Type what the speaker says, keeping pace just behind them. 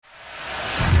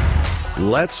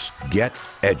Let's get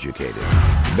educated.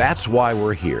 That's why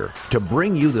we're here, to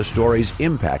bring you the stories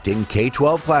impacting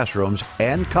K-12 classrooms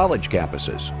and college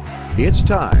campuses. It's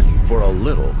time for a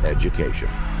little education.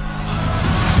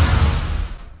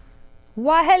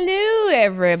 Why, hello,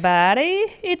 everybody.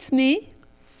 It's me,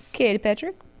 Katie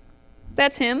Petrick.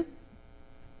 That's him,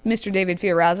 Mr. David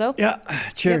Fiorazzo. Yeah,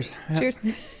 cheers. Yep. Cheers.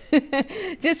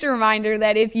 Just a reminder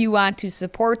that if you want to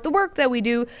support the work that we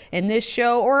do in this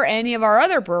show or any of our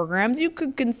other programs, you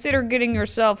could consider getting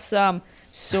yourself some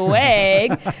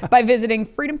swag by visiting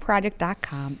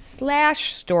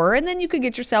freedomproject.com/store, and then you could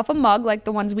get yourself a mug like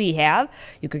the ones we have.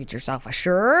 You could get yourself a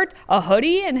shirt, a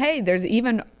hoodie, and hey, there's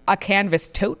even a canvas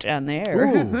tote on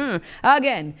there.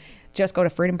 Again, just go to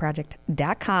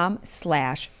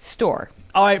freedomproject.com/store.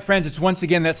 All right, friends, it's once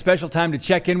again that special time to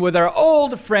check in with our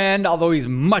old friend, although he's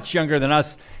much younger than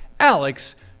us,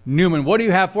 Alex Newman. What do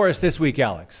you have for us this week,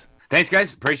 Alex? Thanks,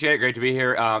 guys. Appreciate it. Great to be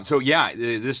here.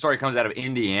 This story comes out of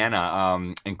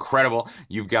Indiana. Incredible.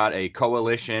 You've got a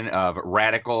coalition of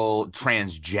radical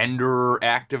transgender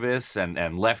activists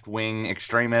and left-wing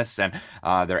extremists and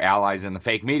their allies in the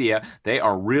fake media. They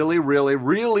are really, really,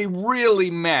 really,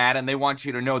 really mad, and they want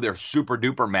you to know they're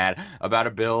super-duper mad about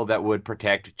a bill that would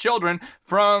protect children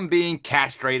from being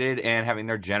castrated and having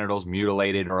their genitals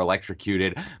mutilated or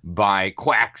electrocuted by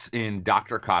quacks in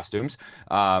doctor costumes.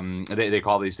 They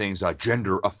call these things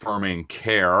gender-affirming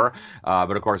care,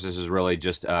 but of course this is really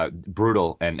just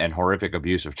brutal and horrific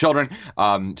abuse of children.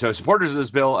 So supporters of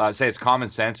this bill say it's common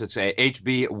sense. It's a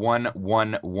HB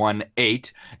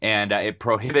 1118, and it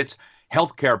prohibits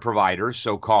healthcare providers,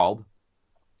 so-called,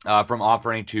 from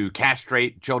offering to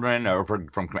castrate children, or from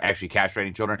actually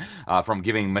castrating children, from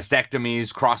giving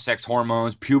mastectomies, cross-sex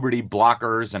hormones, puberty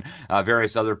blockers, and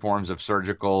various other forms of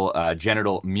surgical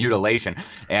genital mutilation.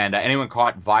 And anyone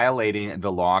caught violating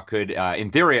the law could,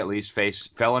 in theory at least, face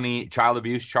felony child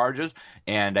abuse charges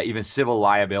and even civil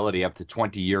liability up to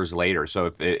 20 years later.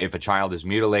 So if a child is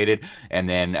mutilated and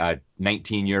then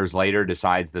 19 years later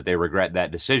decides that they regret that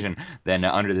decision, then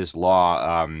under this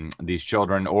law, these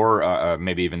children or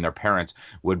maybe even their parents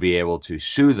would be able to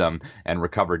sue them and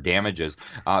recover damages.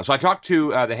 So I talked to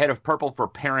the head of Purple for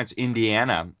Parents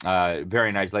Indiana, a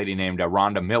very nice lady named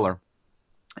Rhonda Miller,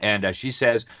 and she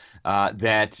says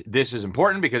that this is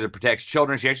important because it protects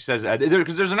children. She actually says,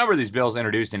 because there's a number of these bills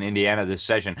introduced in Indiana this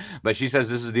session, but she says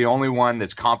this is the only one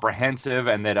that's comprehensive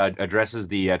and that addresses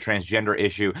the transgender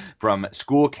issue from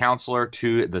school counselor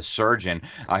to the surgeon.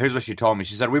 Here's what she told me.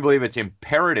 She said, "We believe it's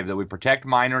imperative that we protect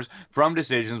minors from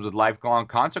decisions with lifelong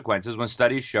consequences when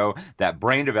studies show that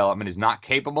brain development is not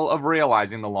capable of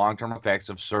realizing the long-term effects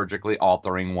of surgically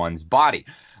altering one's body."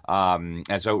 And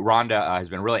so Rhonda has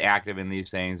been really active in these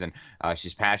things, and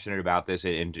she's passionate about this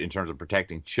in terms of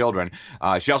protecting children.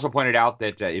 She also pointed out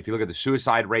that if you look at the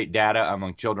suicide rate data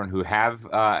among children who have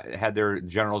had their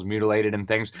genitals mutilated and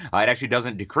things, it actually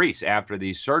doesn't decrease after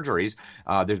these surgeries.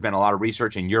 There's been a lot of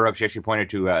research in Europe. She actually pointed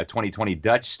to a 2020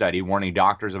 Dutch study warning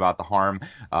doctors about the harm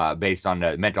based on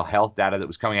the mental health data that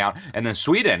was coming out. And then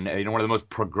Sweden, one of the most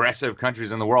progressive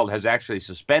countries in the world, has actually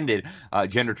suspended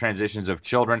gender transitions of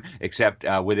children, except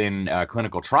within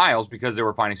clinical trials, because they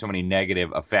were finding so many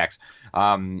negative effects.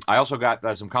 I also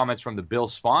got some comments from the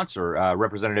bill's sponsor,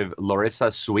 Representative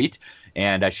Larissa Sweet,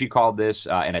 and she called this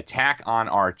an attack on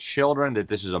our children, that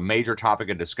this is a major topic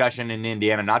of discussion in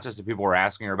Indiana, not just the people were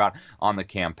asking her about on the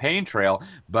campaign trail,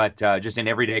 but just in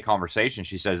everyday conversation.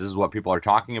 She says this is what people are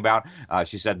talking about.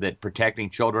 She said that protecting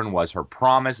children was her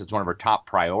promise. It's one of her top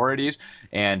priorities.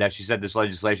 And she said this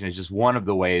legislation is just one of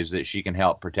the ways that she can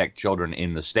help protect children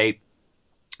in the state.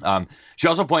 She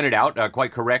also pointed out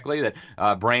quite correctly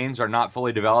that brains are not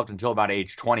fully developed until about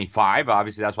age 25.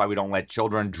 Obviously, that's why we don't let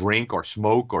children drink or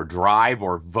smoke or drive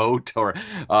or vote or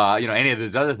any of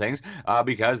those other things,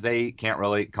 because they can't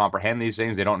really comprehend these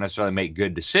things. They don't necessarily make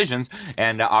good decisions.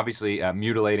 And obviously,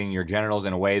 mutilating your genitals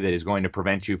in a way that is going to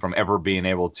prevent you from ever being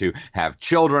able to have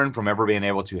children, from ever being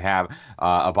able to have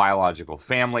a biological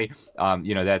family,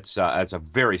 that's a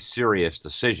very serious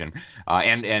decision.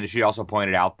 And she also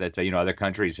pointed out that other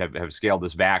countries have scaled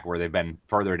this back, where they've been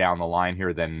further down the line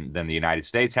here than the United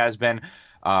States has been.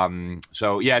 It's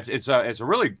a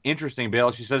really interesting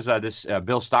bill. She says this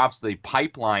bill stops the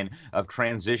pipeline of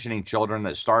transitioning children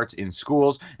that starts in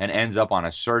schools and ends up on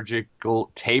a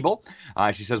surgical table.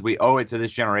 She says we owe it to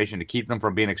this generation to keep them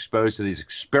from being exposed to these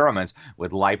experiments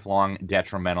with lifelong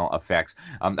detrimental effects.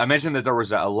 I mentioned that there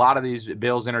was a lot of these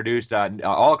bills introduced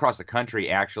all across the country.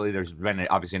 Actually, there's been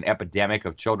obviously an epidemic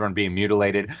of children being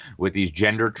mutilated with these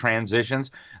gender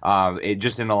transitions.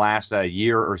 Just in the last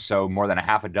year or so, more than a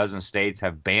half a dozen states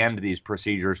have banned these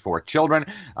procedures for children.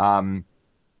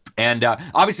 And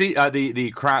obviously,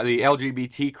 the crowd, the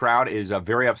LGBT crowd, is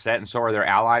very upset, and so are their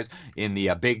allies in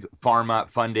the big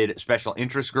pharma-funded special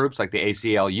interest groups like the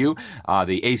ACLU.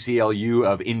 The ACLU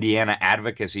of Indiana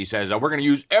Advocacy says we're going to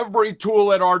use every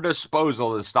tool at our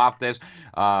disposal to stop this.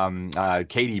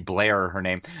 Katie Blair, her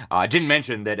name, didn't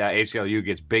mention that ACLU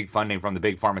gets big funding from the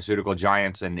big pharmaceutical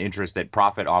giants and interests that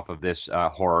profit off of this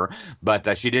horror.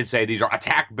 But she did say these are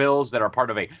attack bills that are part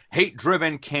of a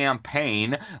hate-driven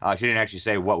campaign. She didn't actually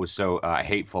say what was so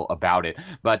hateful about it.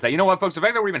 But you know what, folks? The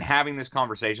fact that we're even having this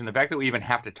conversation, the fact that we even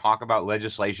have to talk about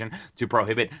legislation to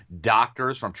prohibit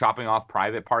doctors from chopping off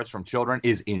private parts from children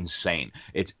is insane.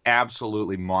 It's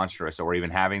absolutely monstrous that we're even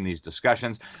having these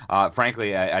discussions.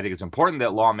 Frankly, I think it's important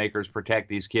that lawmakers protect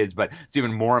these kids, but it's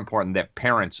even more important that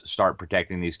parents start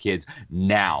protecting these kids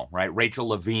now, right? Rachel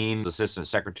Levine, Assistant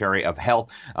Secretary of Health,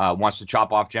 wants to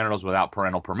chop off genitals without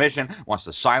parental permission, wants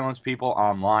to silence people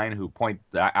online who point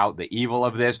out the evil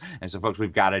of this. And so, folks,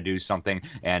 we've got to do something.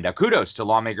 And kudos to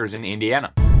lawmakers in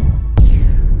Indiana.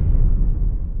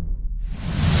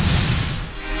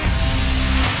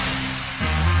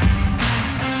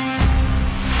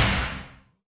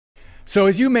 So,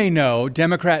 as you may know,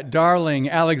 Democrat darling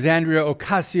Alexandria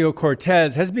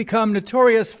Ocasio-Cortez has become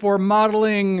notorious for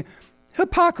modeling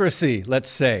hypocrisy, let's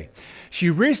say. She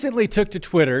recently took to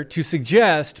Twitter to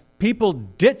suggest people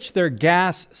ditch their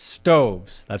gas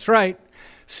stoves. That's right.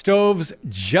 Stoves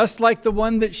just like the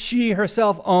one that she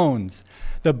herself owns.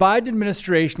 The Biden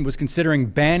administration was considering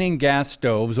banning gas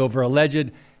stoves over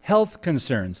alleged health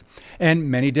concerns.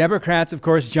 And many Democrats, of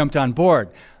course, jumped on board.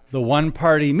 The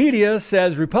one-party media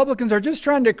says Republicans are just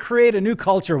trying to create a new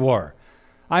culture war.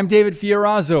 I'm David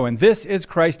Fiorazzo, and this is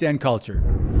Christ and Culture.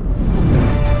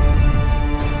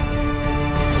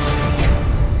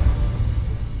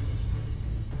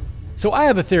 So I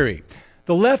have a theory.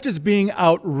 The left is being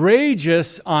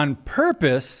outrageous on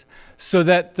purpose so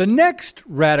that the next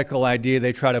radical idea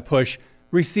they try to push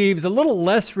receives a little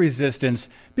less resistance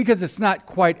because it's not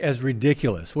quite as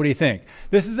ridiculous. What do you think?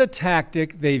 This is a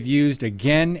tactic they've used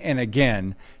again and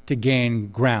again to gain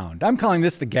ground. I'm calling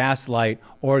this the gaslight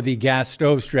or the gas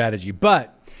stove strategy.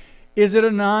 But is it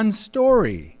a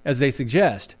non-story, as they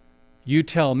suggest? You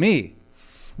tell me.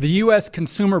 The U.S.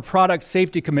 Consumer Product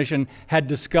Safety Commission had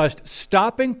discussed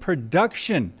stopping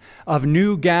production of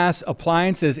new gas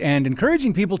appliances and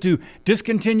encouraging people to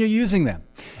discontinue using them.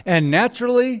 And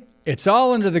naturally, it's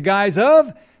all under the guise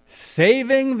of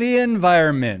saving the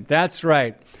environment. That's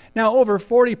right. Now, over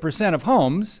 40% of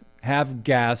homes have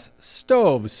gas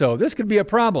stoves, so this could be a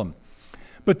problem.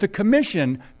 But the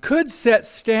commission could set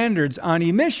standards on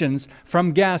emissions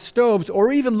from gas stoves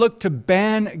or even look to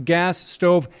ban gas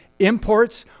stove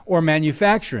imports or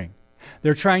manufacturing.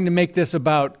 They're trying to make this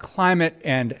about climate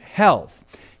and health.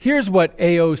 Here's what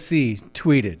AOC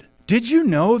tweeted. Did you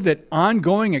know that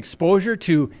ongoing exposure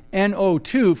to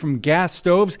NO2 from gas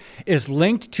stoves is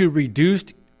linked to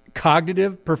reduced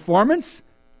cognitive performance?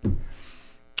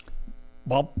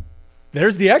 Well,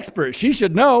 there's the expert. She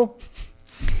should know.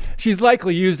 She's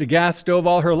likely used a gas stove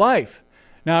all her life.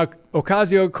 Now,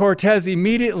 Ocasio-Cortez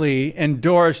immediately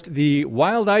endorsed the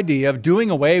wild idea of doing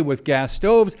away with gas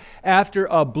stoves after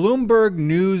a Bloomberg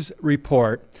News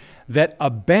report that a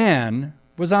ban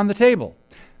was on the table.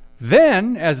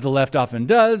 Then, as the left often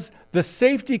does, the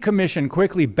Safety Commission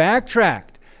quickly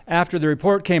backtracked after the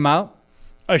report came out,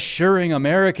 assuring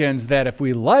Americans that if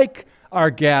we like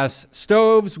our gas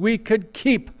stoves, we could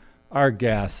keep our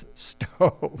gas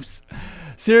stoves.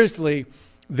 Seriously,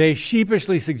 they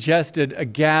sheepishly suggested a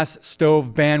gas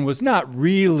stove ban was not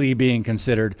really being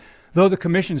considered, though the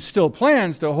commission still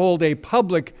plans to hold a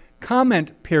public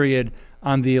comment period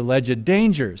on the alleged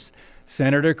dangers.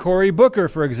 Senator Cory Booker,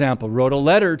 for example, wrote a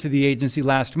letter to the agency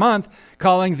last month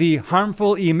calling the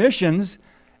harmful emissions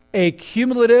a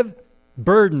cumulative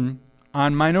burden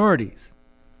on minorities.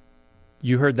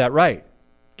 You heard that right.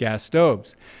 Gas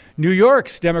stoves. New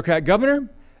York's Democrat governor,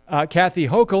 Kathy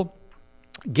Hochul,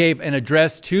 gave an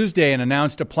address Tuesday and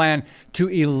announced a plan to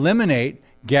eliminate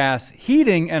gas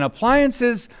heating and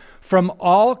appliances from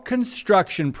all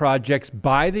construction projects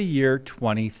by the year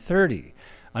 2030.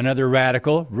 Another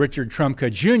radical, Richard Trumka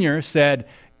Jr., said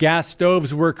gas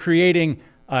stoves were creating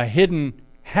a hidden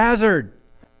hazard.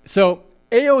 So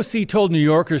AOC told New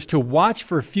Yorkers to watch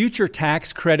for future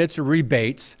tax credits or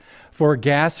rebates for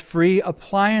gas-free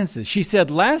appliances. She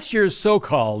said last year's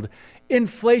so-called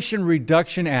Inflation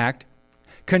Reduction Act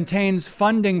contains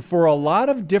funding for a lot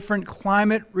of different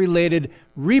climate-related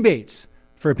rebates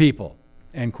for people,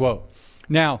 end quote.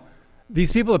 Now,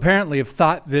 these people apparently have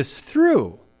thought this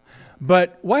through,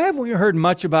 but why haven't we heard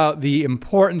much about the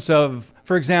importance of,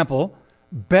 for example,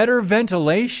 better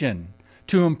ventilation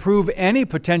to improve any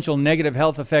potential negative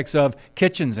health effects of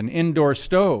kitchens and indoor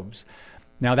stoves.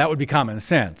 Now, that would be common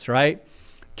sense, right?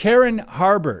 Karen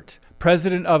Harbert,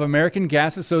 president of American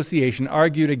Gas Association,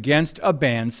 argued against a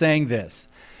ban, saying this: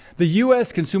 the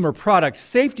U.S. Consumer Product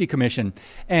Safety Commission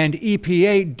and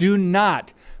EPA do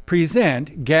not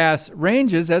present gas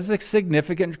ranges as a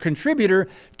significant contributor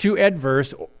to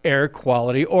adverse air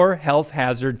quality or health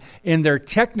hazard in their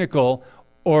technical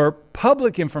or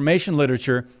public information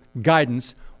literature,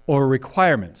 guidance, or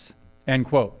requirements, end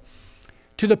quote.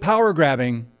 To the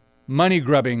power-grabbing,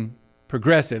 money-grubbing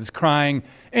progressives crying,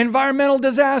 environmental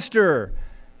disaster,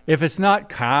 if it's not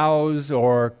cows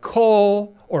or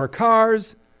coal or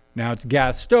cars, now it's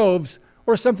gas stoves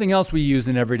or something else we use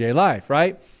in everyday life,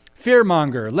 right?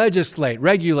 Fearmonger, legislate,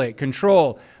 regulate,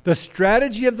 control. The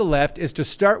strategy of the left is to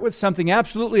start with something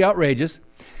absolutely outrageous,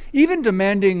 even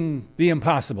demanding the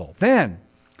impossible. Then,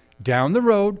 down the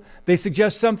road, they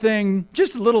suggest something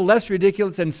just a little less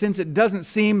ridiculous, and since it doesn't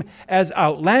seem as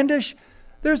outlandish,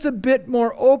 there's a bit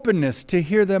more openness to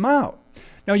hear them out.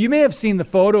 Now, you may have seen the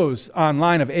photos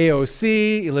online of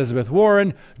AOC, Elizabeth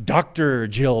Warren, Dr.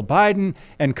 Jill Biden,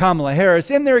 and Kamala Harris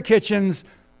in their kitchens,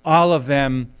 all of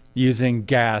them using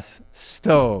gas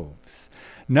stoves.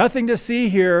 Nothing to see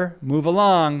here. Move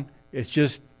along. It's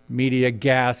just media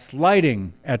gas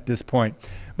lighting at this point.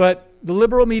 But the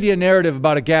liberal media narrative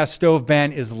about a gas stove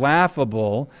ban is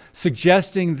laughable,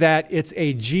 suggesting that it's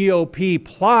a GOP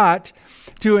plot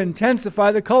to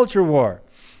intensify the culture war.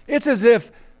 It's as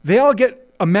if they all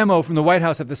get a memo from the White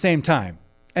House at the same time,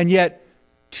 and yet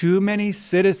too many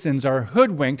citizens are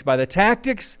hoodwinked by the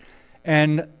tactics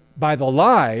and by the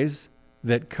lies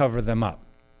that cover them up.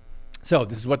 So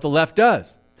this is what the left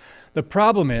does. The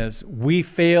problem is we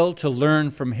fail to learn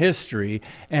from history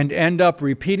and end up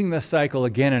repeating the cycle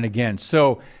again and again.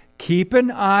 So keep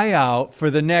an eye out for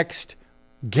the next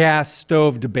gas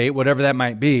stove debate, whatever that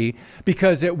might be,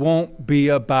 because it won't be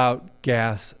about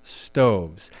gas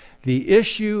stoves. The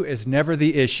issue is never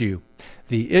the issue.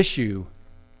 The issue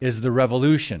is the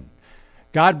revolution.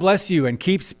 God bless you, and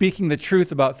keep speaking the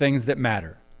truth about things that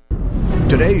matter.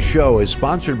 Today's show is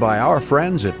sponsored by our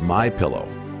friends at MyPillow.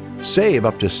 Save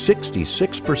up to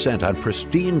 66% on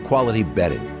pristine quality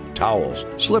bedding, towels,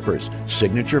 slippers,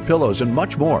 signature pillows, and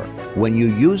much more when you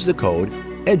use the code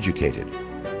EDUCATED.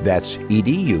 That's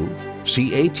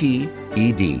EDUCATED,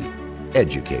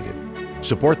 EDUCATED.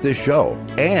 Support this show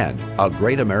and a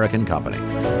great American company.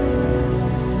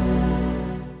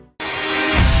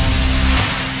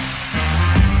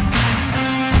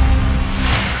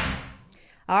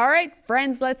 All right,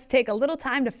 friends, let's take a little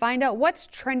time to find out what's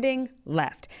trending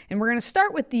left. And we're going to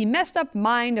start with the messed up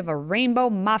mind of a rainbow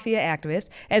mafia activist,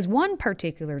 as one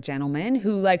particular gentleman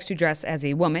who likes to dress as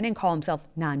a woman and call himself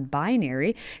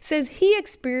non-binary says he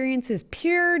experiences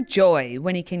pure joy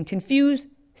when he can confuse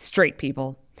straight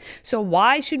people. So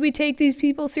why should we take these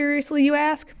people seriously, you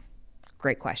ask?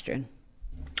 Great question.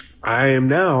 I am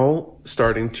now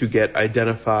starting to get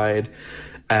identified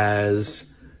as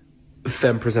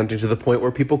them presenting to the point where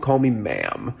people call me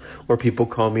ma'am, or people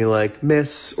call me like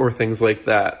miss, or things like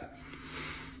that.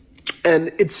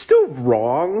 And it's still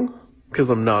wrong because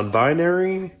I'm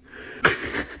non-binary.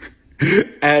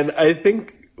 And I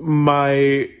think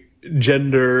my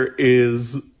gender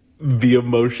is the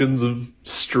emotions of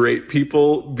straight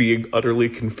people being utterly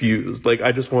confused. Like,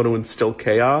 I just want to instill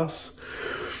chaos.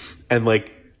 And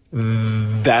like,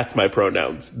 that's my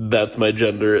pronouns. That's my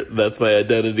gender. That's my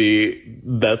identity.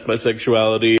 That's my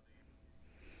sexuality.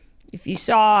 If you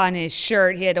saw on his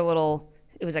shirt, he had it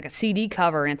was like a CD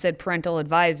cover and it said parental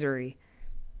advisory.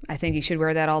 I think he should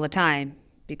wear that all the time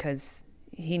because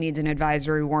he needs an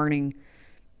advisory warning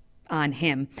on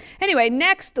him. Anyway,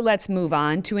 next, let's move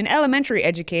on to an elementary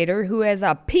educator who has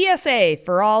a PSA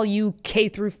for all you K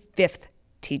through 5th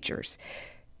teachers.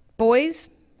 Boys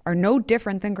are no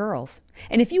different than girls.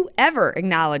 And if you ever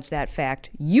acknowledge that fact,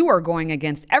 you are going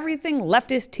against everything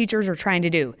leftist teachers are trying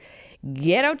to do.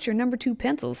 Get out your number 2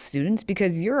 pencils, students,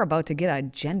 because you're about to get a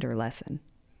gender lesson.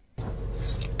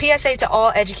 PSA to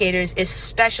all educators,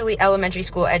 especially elementary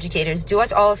school educators, do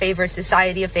us all a favor,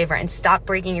 society a favor, and stop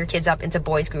breaking your kids up into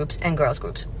boys groups and girls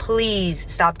groups. Please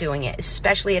stop doing it,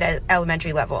 especially at an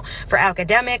elementary level. For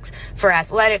academics, for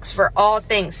athletics, for all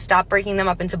things, stop breaking them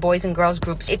up into boys and girls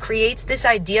groups. It creates this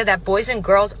idea that boys and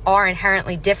girls are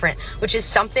inherently different, which is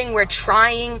something we're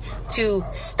trying to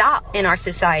stop in our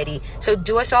society. So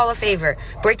do us all a favor.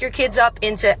 Break your kids up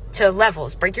into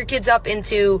levels. Break your kids up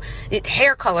into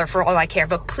hair color for all I care.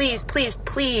 But please, please,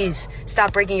 please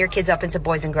stop breaking your kids up into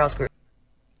boys and girls groups.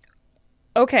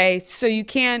 Okay, so you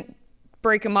can't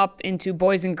break them up into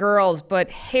boys and girls, but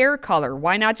hair color.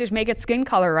 Why not just make it skin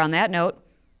color on that note?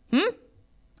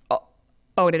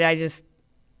 Oh, did I just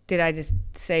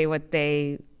say what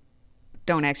they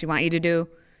don't actually want you to do?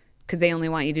 Because they only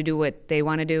want you to do what they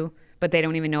want to do, but they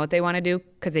don't even know what they want to do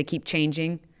because they keep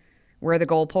changing where the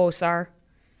goalposts are.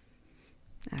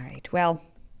 All right, well,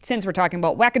 since we're talking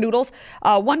about wackadoodles,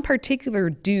 one particular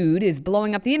dude is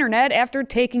blowing up the internet after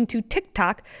taking to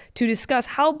TikTok to discuss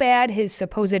how bad his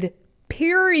supposed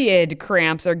period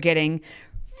cramps are getting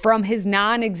from his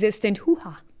non-existent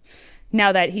hoo-ha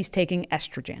now that he's taking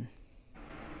estrogen.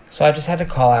 So I just had to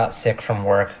call out sick from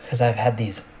work because I've had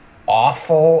these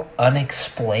awful,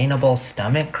 unexplainable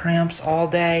stomach cramps all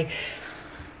day.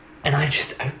 And I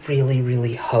really,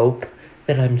 really hope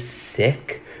that I'm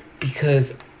sick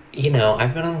because,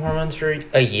 I've been on hormones for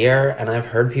a year and I've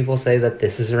heard people say that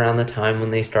this is around the time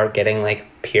when they start getting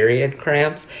period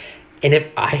cramps. And if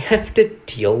I have to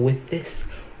deal with this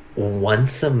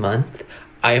once a month,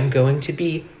 I am going to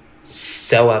be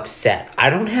so upset. I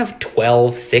don't have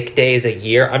 12 sick days a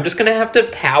year. I'm just going to have to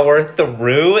power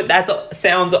through. That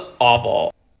sounds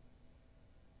awful.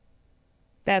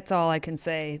 That's all I can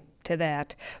say to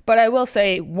that. But I will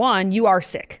say, 1, you are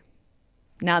sick.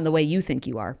 Not in the way you think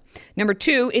you are. Number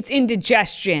 2, it's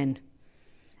indigestion.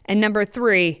 And number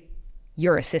 3,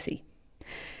 you're a sissy.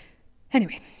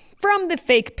 Anyway, from the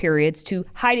fake periods to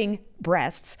hiding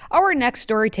breasts, our next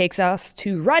story takes us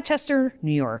to Rochester,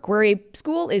 New York, where a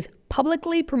school is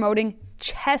publicly promoting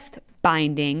chest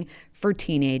binding for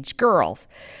teenage girls.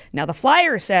 Now, the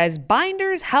flyer says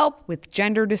binders help with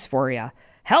gender dysphoria,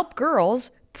 help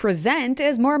girls present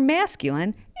as more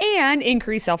masculine, and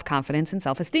increase self-confidence and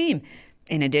self-esteem.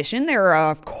 In addition, there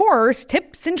are, of course,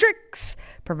 tips and tricks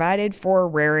provided for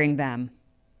wearing them.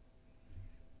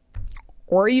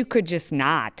 Or you could just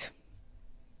not.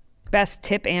 Best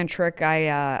tip and trick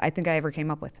I think I ever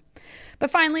came up with. But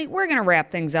finally, we're going to wrap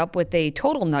things up with a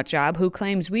total nutjob who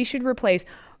claims we should replace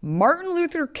Martin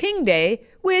Luther King Day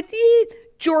with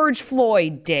George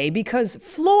Floyd Day because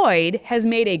Floyd has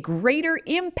made a greater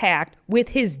impact with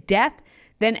his death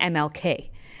than MLK.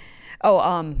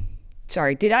 Oh,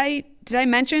 sorry. Did I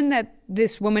mention that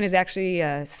this woman is actually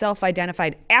a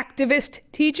self-identified activist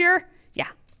teacher? Yeah.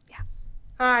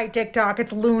 Hi, TikTok.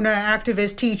 It's Luna,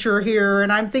 activist teacher here,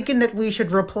 and I'm thinking that we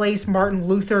should replace Martin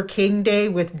Luther King Day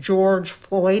with George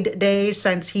Floyd Day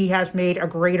since he has made a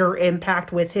greater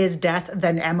impact with his death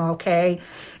than MLK.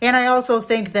 And I also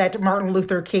think that Martin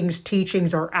Luther King's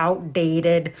teachings are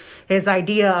outdated. His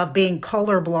idea of being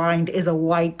colorblind is a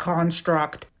white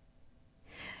construct.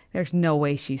 There's no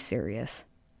way she's serious.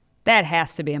 That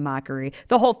has to be a mockery.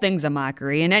 The whole thing's a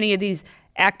mockery, and any of these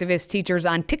activist teachers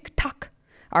on TikTok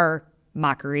are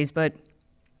mockeries, but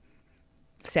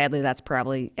sadly, that's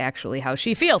probably actually how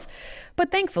she feels.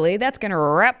 But thankfully, that's going to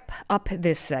wrap up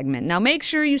this segment. Now, make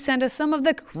sure you send us some of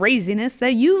the craziness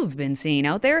that you've been seeing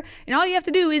out there, and all you have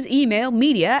to do is email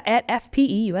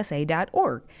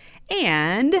media@fpeusa.org.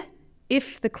 And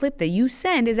if the clip that you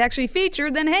send is actually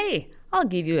featured, then hey, I'll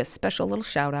give you a special little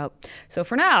shout out. So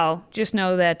for now, just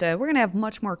know that we're going to have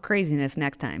much more craziness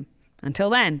next time. Until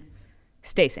then,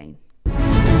 stay sane.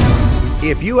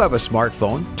 If you have a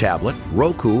smartphone, tablet,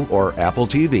 Roku, or Apple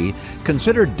TV,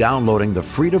 consider downloading the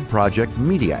Freedom Project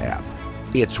Media app.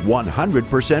 It's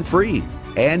 100% free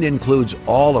and includes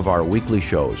all of our weekly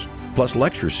shows, plus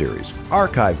lecture series,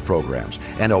 archive programs,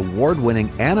 and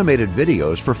award-winning animated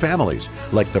videos for families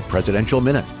like the Presidential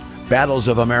Minute, Battles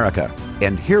of America,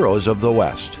 and Heroes of the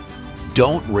West.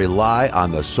 Don't rely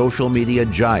on the social media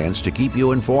giants to keep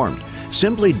you informed.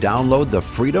 Simply download the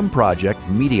Freedom Project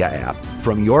Media app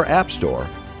from your app store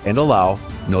and allow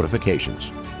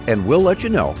notifications. And we'll let you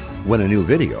know when a new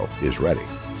video is ready.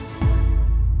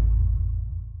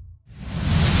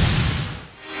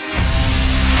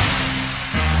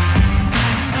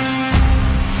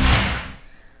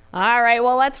 All right,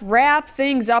 well, let's wrap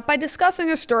things up by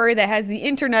discussing a story that has the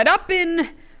internet up in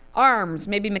arms,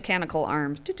 maybe mechanical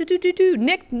arms.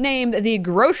 Nicknamed the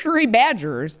Grocery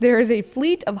Badgers, there is a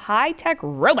fleet of high-tech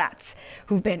robots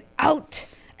who've been out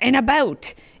and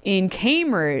about in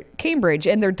Cambridge,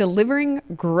 and they're delivering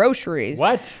groceries.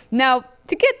 What? Now,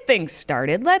 to get things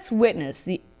started, let's witness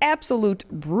the absolute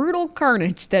brutal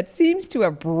carnage that seems to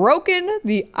have broken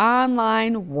the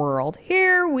online world.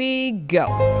 Here we go.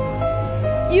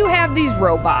 You have these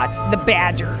robots, the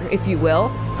Badger, if you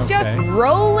will, just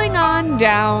rolling on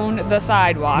down the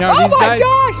sidewalk. Now, oh these my guys-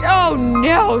 gosh! Oh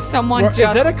no! Someone Is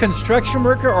just. that a construction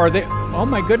worker, or are they? Oh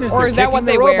my goodness! or they're is that what kicking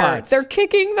they the wear? robots. They're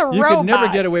kicking the You robots. could never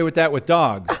get away with that with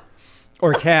dogs,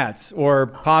 or cats, or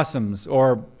possums,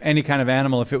 or any kind of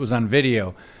animal if it was on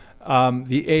video.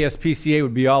 the ASPCA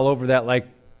would be all over that like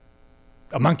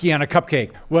a monkey on a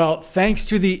cupcake. Well, thanks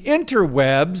to the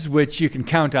interwebs, which you can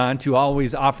count on to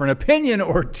always offer an opinion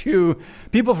or two,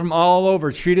 people from all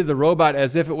over treated the robot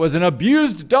as if it was an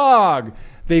abused dog.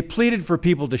 They pleaded for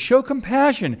people to show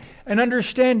compassion and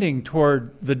understanding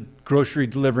toward the grocery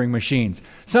delivering machines.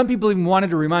 Some people even wanted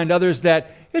to remind others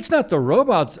that it's not the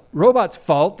robots'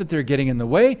 fault that they're getting in the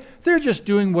way. They're just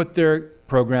doing what they're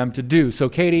programmed to do. So,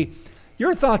 Katie,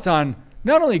 your thoughts on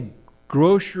not only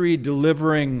grocery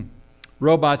delivering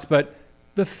robots, but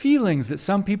the feelings that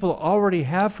some people already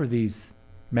have for these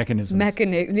mechanisms.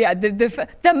 The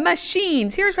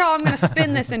machines. Here's how I'm going to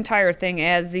spin this entire thing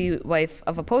as the wife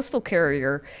of a postal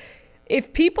carrier.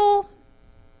 If people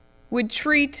would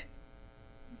treat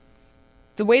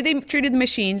the way they treated the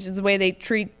machines is the way they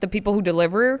treat the people who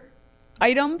deliver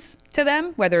items to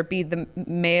them, whether it be the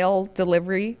mail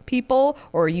delivery people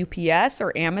or UPS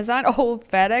or Amazon,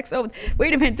 FedEx.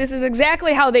 Wait a minute, this is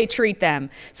exactly how they treat them.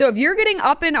 So if you're getting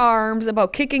up in arms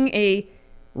about kicking a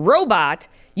robot,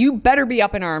 you better be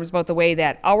up in arms about the way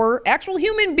that our actual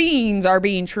human beings are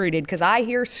being treated, because I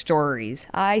hear stories.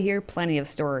 I hear plenty of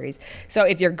stories. So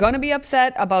if you're going to be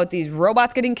upset about these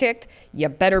robots getting kicked, you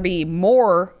better be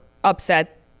more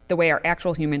upset the way our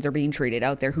actual humans are being treated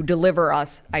out there who deliver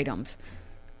us items.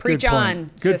 Preach on,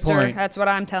 sister. That's what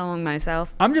I'm telling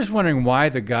myself. I'm just wondering why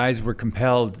the guys were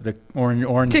compelled, the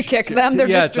orange to kick them. They're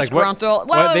just disgruntled.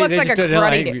 Well, it looks like a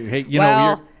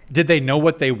cruddy. Did they know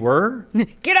what they were?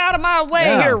 Get out of my way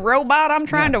here, robot. I'm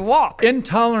trying to walk.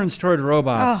 Intolerance toward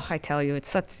robots. Oh, I tell you, it's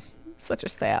such a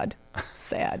sad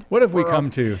What have world. we come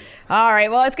to? All right,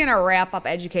 well, it's going to wrap up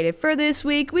Educated for this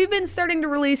week. We've been starting to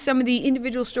release some of the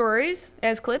individual stories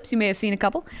as clips. You may have seen a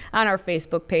couple on our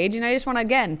Facebook page. And I just want to,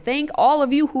 again, thank all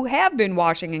of you who have been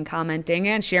watching and commenting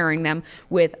and sharing them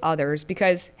with others.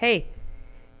 Because, hey,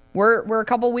 we're a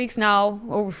couple weeks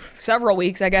now, several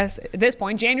weeks, I guess, at this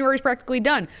point. January's practically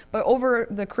done. But over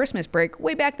the Christmas break,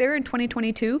 way back there in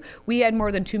 2022, we had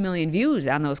more than 2 million views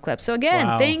on those clips. So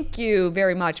again, Thank you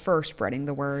very much for spreading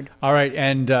the word. All right,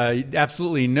 and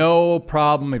absolutely no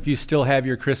problem if you still have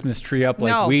your Christmas tree up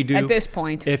like we do. At this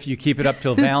point. If you keep it up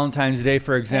till Valentine's Day,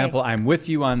 for example, I'm with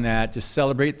you on that. Just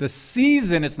celebrate the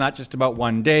season. It's not just about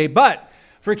one day. But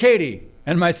for Katie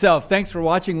and myself, thanks for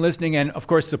watching, listening, and, of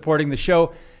course, supporting the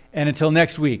show. And until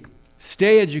next week,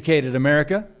 stay educated,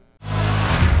 America.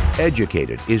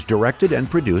 Educated is directed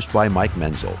and produced by Mike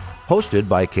Menzel. Hosted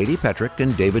by Katie Petrick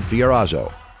and David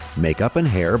Fiorazzo. Makeup and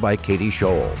hair by Katie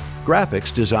Scholl.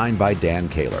 Graphics designed by Dan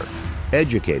Kaler.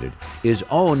 Educated is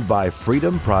owned by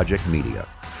Freedom Project Media.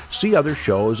 See other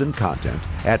shows and content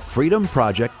at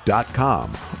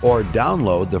freedomproject.com or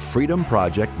download the Freedom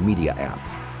Project Media app.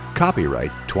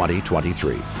 Copyright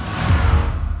 2023.